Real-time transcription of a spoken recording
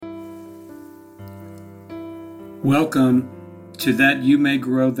Welcome to That You May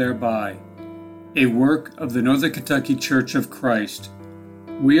Grow Thereby, a work of the Northern Kentucky Church of Christ.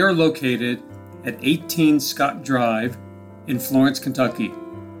 We are located at 18 Scott Drive in Florence, Kentucky.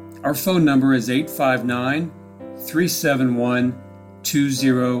 Our phone number is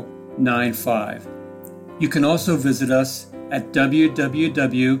 859-371-2095. You can also visit us at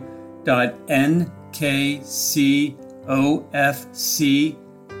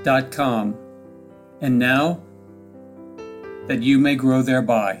www.nkcofc.com. And now, that you may grow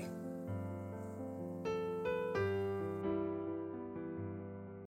thereby.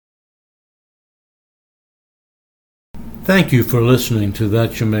 Thank you for listening to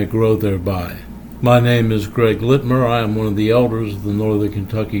That You May Grow Thereby. My name is Greg Littmer. I am one of the elders of the Northern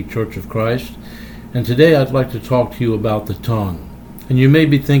Kentucky Church of Christ, and today I'd like to talk to you about the tongue. And you may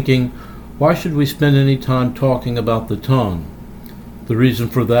be thinking, why should we spend any time talking about the tongue? The reason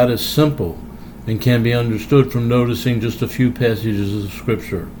for that is simple and can be understood from noticing just a few passages of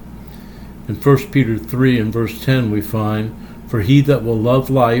Scripture. In 1 Peter 3 and verse 10 we find, "For he that will love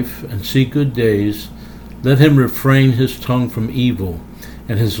life and see good days, let him refrain his tongue from evil,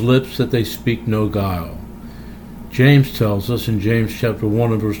 and his lips that they speak no guile." James tells us in James chapter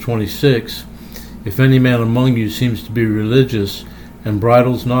 1 and verse 26, "If any man among you seems to be religious, and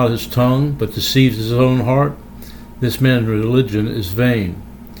bridles not his tongue, but deceives his own heart, this man's religion is vain."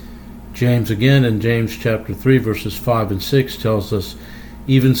 James again in James chapter 3 verses 5 and 6 tells us,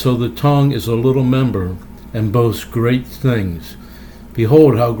 "Even so the tongue is a little member, and boasts great things.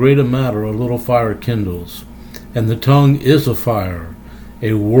 Behold how great a matter a little fire kindles. And the tongue is a fire,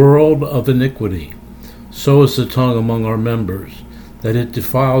 a world of iniquity. So is the tongue among our members, that it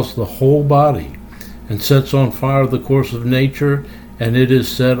defiles the whole body, and sets on fire the course of nature, and it is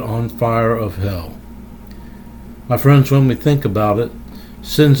set on fire of hell." My friends, when we think about it,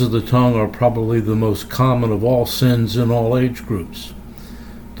 sins of the tongue are probably the most common of all sins in all age groups.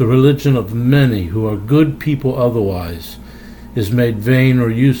 The religion of many who are good people otherwise is made vain or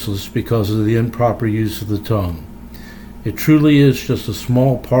useless because of the improper use of the tongue. It truly is just a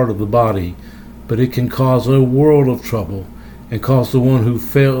small part of the body, but it can cause a world of trouble and cause the one who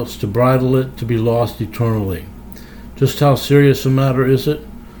fails to bridle it to be lost eternally. Just how serious a matter is it?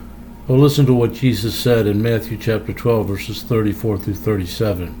 Well, listen to what Jesus said in Matthew chapter 12, verses 34 through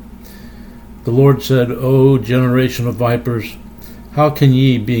 37. The Lord said, "O generation of vipers, how can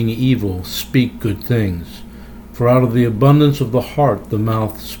ye, being evil, speak good things? For out of the abundance of the heart the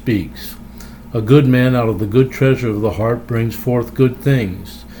mouth speaks. A good man out of the good treasure of the heart brings forth good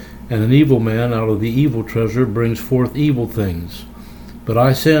things, and an evil man out of the evil treasure brings forth evil things. But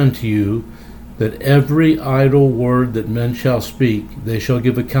I say unto you, that every idle word that men shall speak, they shall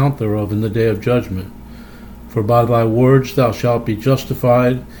give account thereof in the day of judgment. For by thy words thou shalt be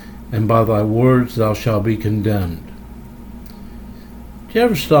justified, and by thy words thou shalt be condemned." Do you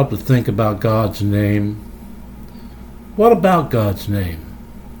ever stop to think about God's name? What about God's name?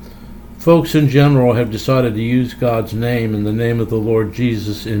 Folks in general have decided to use God's name and the name of the Lord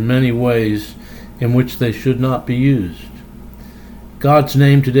Jesus in many ways in which they should not be used. God's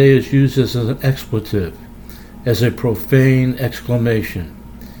name today is used as an expletive, as a profane exclamation.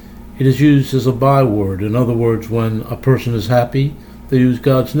 It is used as a byword. In other words, when a person is happy, they use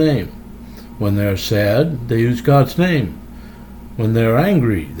God's name. When they are sad, they use God's name. When they are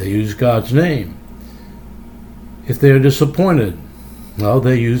angry, they use God's name. If they are disappointed, well,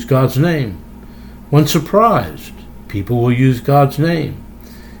 they use God's name. When surprised, people will use God's name.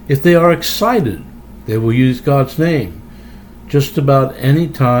 If they are excited, they will use God's name. Just about any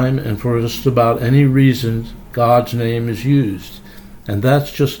time and for just about any reason, God's name is used. And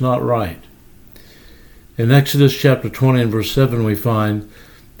that's just not right. In Exodus chapter 20 and verse 7 we find,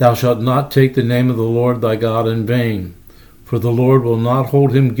 "Thou shalt not take the name of the Lord thy God in vain, for the Lord will not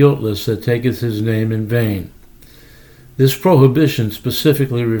hold him guiltless that taketh his name in vain." This prohibition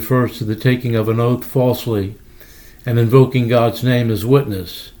specifically refers to the taking of an oath falsely and invoking God's name as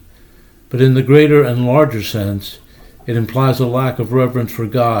witness. But in the greater and larger sense, it implies a lack of reverence for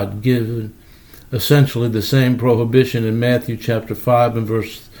God, given essentially the same prohibition in Matthew chapter 5 and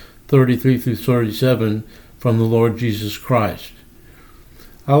verse 33 through 37 from the Lord Jesus Christ.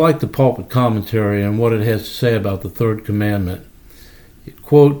 I like the pulpit commentary and what it has to say about the third commandment. It,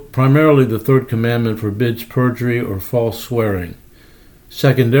 quote, "Primarily the third commandment forbids perjury or false swearing.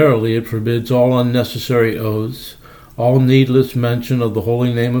 Secondarily, it forbids all unnecessary oaths, all needless mention of the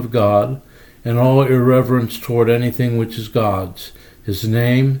holy name of God, and all irreverence toward anything which is God's, his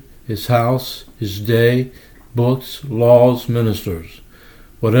name, his house, his day, books, laws, ministers.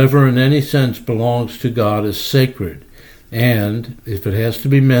 Whatever in any sense belongs to God is sacred, and, if it has to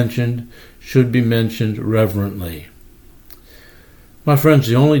be mentioned, should be mentioned reverently. My friends,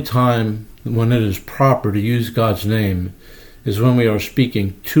 the only time when it is proper to use God's name is when we are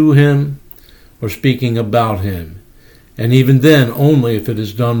speaking to Him or speaking about Him, and even then only if it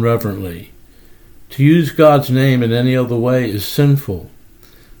is done reverently. To use God's name in any other way is sinful.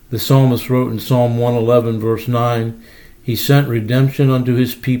 The psalmist wrote in Psalm 111, verse 9, "He sent redemption unto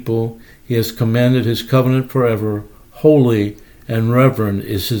His people. He has commanded His covenant forever. Holy and reverend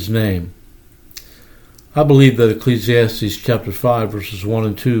is His name." I believe that Ecclesiastes chapter 5, verses 1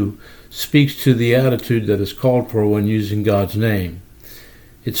 and 2 speaks to the attitude that is called for when using God's name.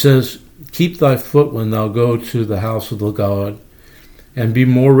 It says, "Keep thy foot when thou go to the house of the God, and be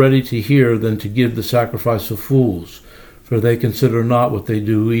more ready to hear than to give the sacrifice of fools, for they consider not what they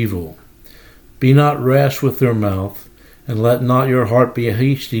do evil. Be not rash with your mouth, and let not your heart be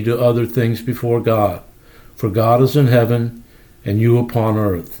hasty to utter things before God. For God is in heaven, and you upon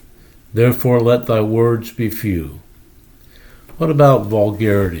earth. Therefore let thy words be few." What about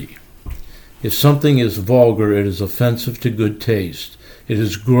vulgarity? If something is vulgar, it is offensive to good taste. It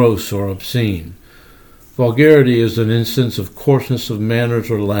is gross or obscene. Vulgarity is an instance of coarseness of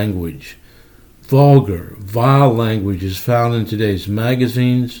manners or language. Vulgar, vile language is found in today's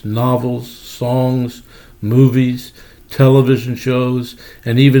magazines, novels, songs, movies, television shows,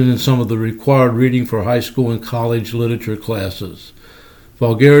 and even in some of the required reading for high school and college literature classes.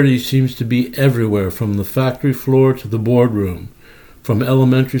 Vulgarity seems to be everywhere, from the factory floor to the boardroom, from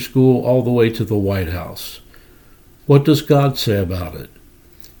elementary school all the way to the White House. What does God say about it?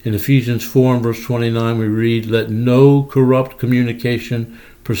 In Ephesians 4 and verse 29 we read, "Let no corrupt communication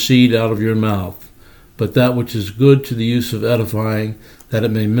proceed out of your mouth, but that which is good to the use of edifying, that it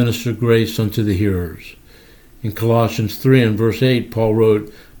may minister grace unto the hearers." In Colossians 3 and verse 8 Paul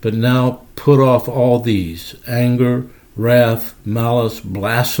wrote, "But now put off all these, anger, wrath, malice,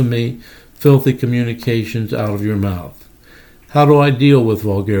 blasphemy, filthy communications out of your mouth." How do I deal with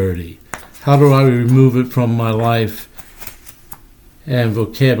vulgarity? How do I remove it from my life and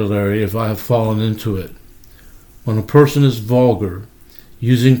vocabulary if I have fallen into it? When a person is vulgar,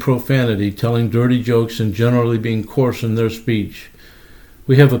 using profanity, telling dirty jokes, and generally being coarse in their speech,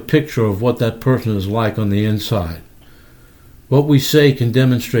 we have a picture of what that person is like on the inside. What we say can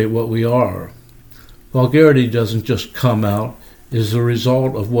demonstrate what we are. Vulgarity doesn't just come out, it is the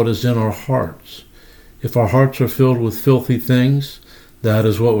result of what is in our hearts. If our hearts are filled with filthy things, that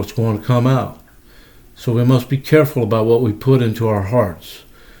is what's going to come out. So we must be careful about what we put into our hearts.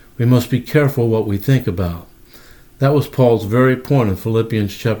 We must be careful what we think about. That was Paul's very point in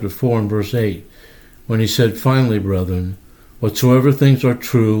Philippians chapter 4 and verse 8, when he said, "Finally, brethren, whatsoever things are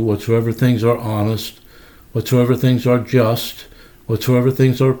true, whatsoever things are honest, whatsoever things are just, whatsoever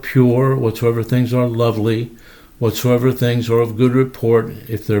things are pure, whatsoever things are lovely, whatsoever things are of good report,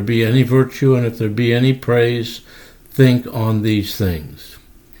 if there be any virtue and if there be any praise, think on these things."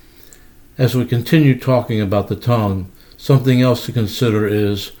 As we continue talking about the tongue, something else to consider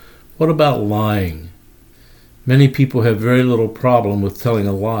is, what about lying? Many people have very little problem with telling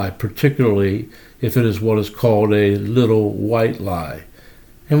a lie, particularly if it is what is called a little white lie.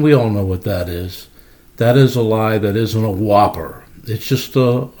 And we all know what that is. That is a lie that isn't a whopper. It's just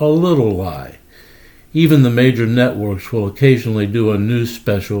a little lie. Even the major networks will occasionally do a news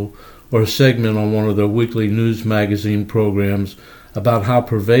special or a segment on one of their weekly news magazine programs about how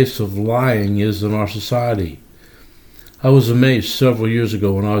pervasive lying is in our society. I was amazed several years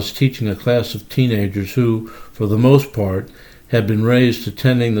ago when I was teaching a class of teenagers who, for the most part, had been raised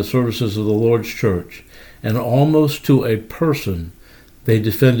attending the services of the Lord's church, and almost to a person, they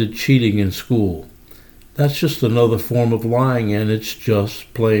defended cheating in school. That's just another form of lying, and it's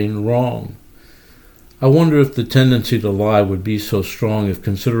just plain wrong. I wonder if the tendency to lie would be so strong if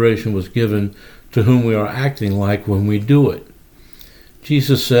consideration was given to whom we are acting like when we do it.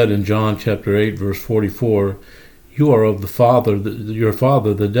 Jesus said in John chapter 8, verse 44, "You are of your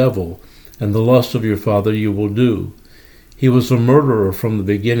father the devil, and the lust of your father you will do. He was a murderer from the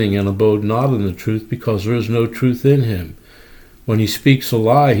beginning and abode not in the truth, because there is no truth in him. When he speaks a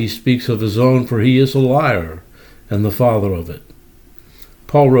lie, he speaks of his own, for he is a liar and the father of it."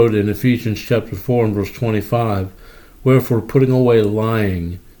 Paul wrote in Ephesians chapter 4 and verse 25, "Wherefore, putting away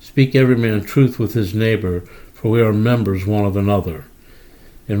lying, speak every man truth with his neighbor, for we are members one of another."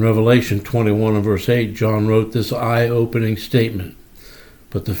 In Revelation 21 and verse 8, John wrote this eye-opening statement,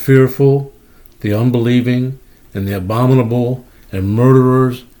 "But the fearful, the unbelieving, and the abominable, and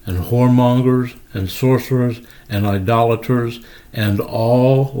murderers, and whoremongers, and sorcerers, and idolaters, and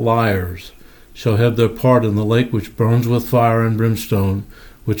all liars shall have their part in the lake which burns with fire and brimstone,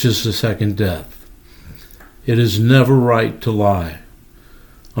 which is the second death." It is never right to lie.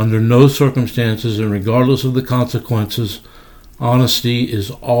 Under no circumstances and regardless of the consequences, honesty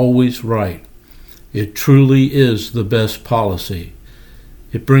is always right. It truly is the best policy.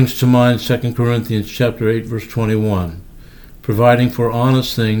 It brings to mind 2 Corinthians chapter 8, verse 21, providing for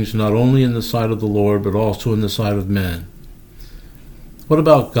honest things not only in the sight of the Lord, but also in the sight of men. What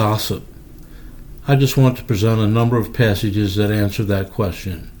about gossip? I just want to present a number of passages that answer that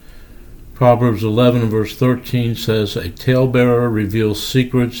question. Proverbs 11 verse 13 says, "A talebearer reveals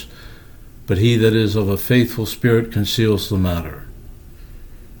secrets, but he that is of a faithful spirit conceals the matter."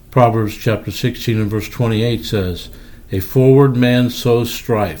 Proverbs chapter 16 and verse 28 says, "A forward man sows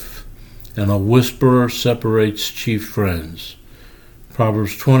strife, and a whisperer separates chief friends."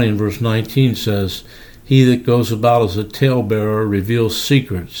 Proverbs 20 and verse 19 says, "He that goes about as a talebearer reveals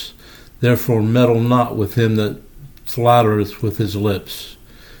secrets. Therefore meddle not with him that flattereth with his lips."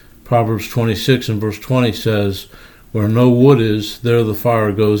 Proverbs 26 and verse 20 says, "Where no wood is, there the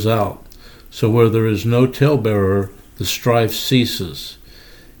fire goes out. So where there is no talebearer, the strife ceases."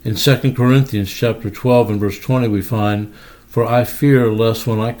 In 2 Corinthians chapter 12 and verse 20 we find, "For I fear lest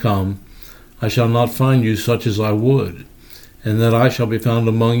when I come, I shall not find you such as I would, and that I shall be found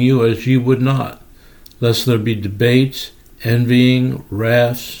among you as ye would not, lest there be debates, envying,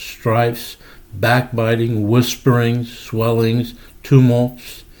 wraths, strifes, backbiting, whisperings, swellings,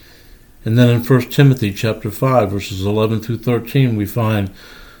 tumults." And then in 1 Timothy chapter 5 verses 11 through 13 we find,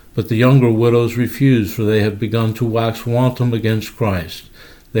 "But the younger widows refuse, for they have begun to wax wanton against Christ.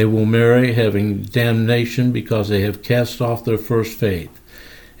 They will marry, having damnation, because they have cast off their first faith.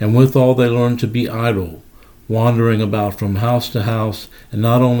 And withal they learn to be idle, wandering about from house to house, and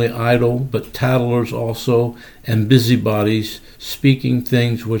not only idle, but tattlers also, and busybodies, speaking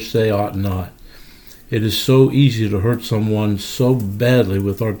things which they ought not." It is so easy to hurt someone so badly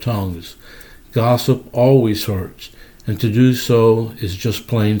with our tongues. Gossip always hurts, and to do so is just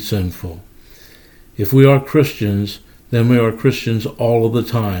plain sinful. If we are Christians, then we are Christians all of the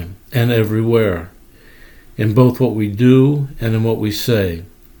time and everywhere, in both what we do and in what we say.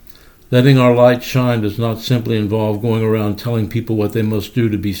 Letting our light shine does not simply involve going around telling people what they must do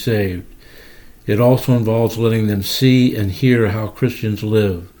to be saved. It also involves letting them see and hear how Christians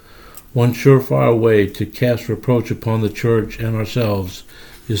live. One surefire way to cast reproach upon the church and ourselves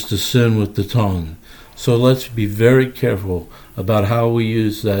is to sin with the tongue. So let's be very careful about how we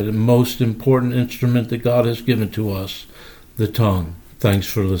use that most important instrument that God has given to us, the tongue. Thanks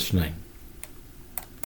for listening.